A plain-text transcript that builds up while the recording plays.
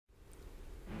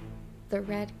The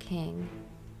Red King,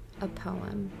 a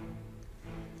poem.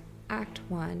 Act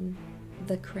 1,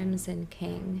 The Crimson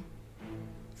King.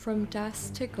 From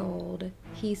dust to gold,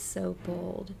 he's so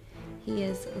bold. He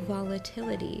is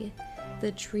volatility,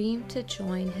 the dream to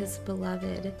join his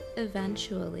beloved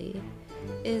eventually.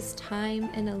 Is time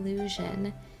an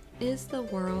illusion? Is the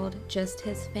world just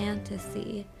his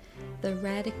fantasy? The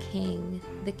Red King,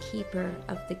 the keeper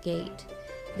of the gate,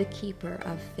 the keeper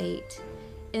of fate.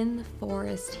 In the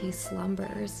forest he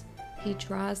slumbers, he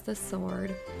draws the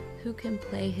sword. Who can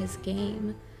play his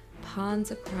game?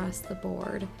 Pawns across the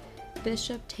board.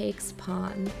 Bishop takes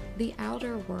pawn. The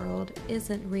outer world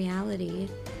isn't reality.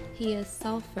 He is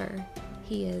sulfur,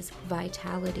 he is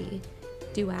vitality.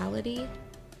 Duality?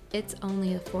 It's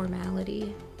only a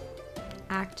formality.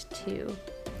 Act 2,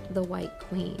 The White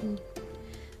Queen.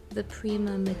 The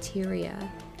prima materia,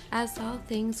 as all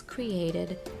things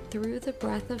created through the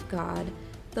breath of God,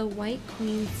 the White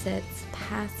Queen sits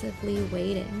passively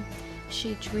waiting.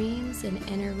 She dreams an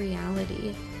inner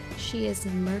reality. She is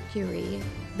Mercury,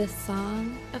 the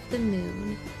song of the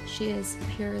moon. She is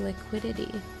pure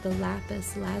liquidity, the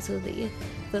lapis lazuli,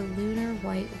 the lunar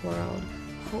white world,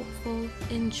 hopeful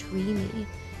and dreamy.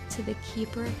 To the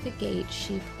keeper of the gate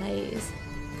she plays,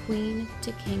 Queen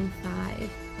to King 5,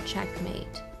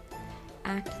 checkmate.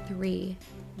 Act 3,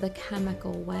 The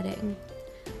Chemical Wedding.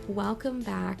 Welcome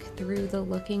back through the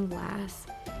looking glass.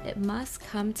 It must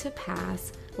come to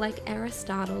pass like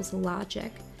Aristotle's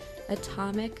logic,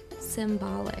 atomic,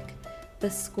 symbolic, the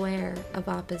square of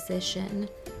opposition.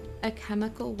 A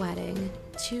chemical wedding,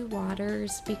 two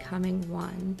waters becoming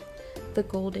one. The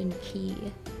golden key,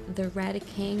 the Red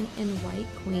King and White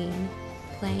Queen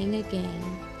playing a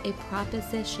game, a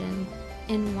proposition.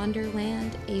 In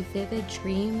Wonderland, a vivid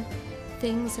dream.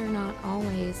 Things are not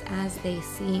always as they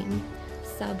seem.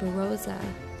 Sub rosa,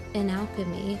 in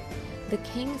alchemy, the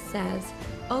king says,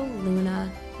 "O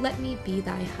Luna, let me be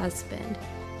thy husband."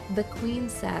 The queen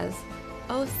says,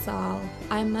 "O Sol,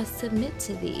 I must submit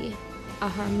to thee." A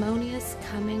harmonious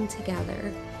coming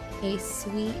together, a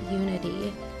sweet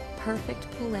unity, perfect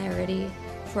polarity,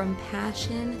 from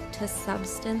passion to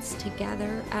substance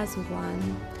together as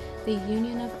one. The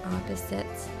union of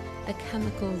opposites, a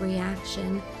chemical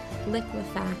reaction,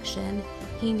 liquefaction.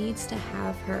 He needs to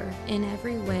have her, in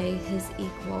every way his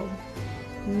equal.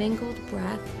 Mingled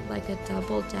breath like a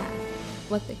double death,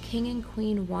 what the king and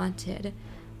queen wanted,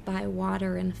 by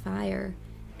water and fire,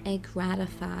 a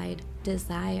gratified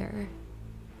desire.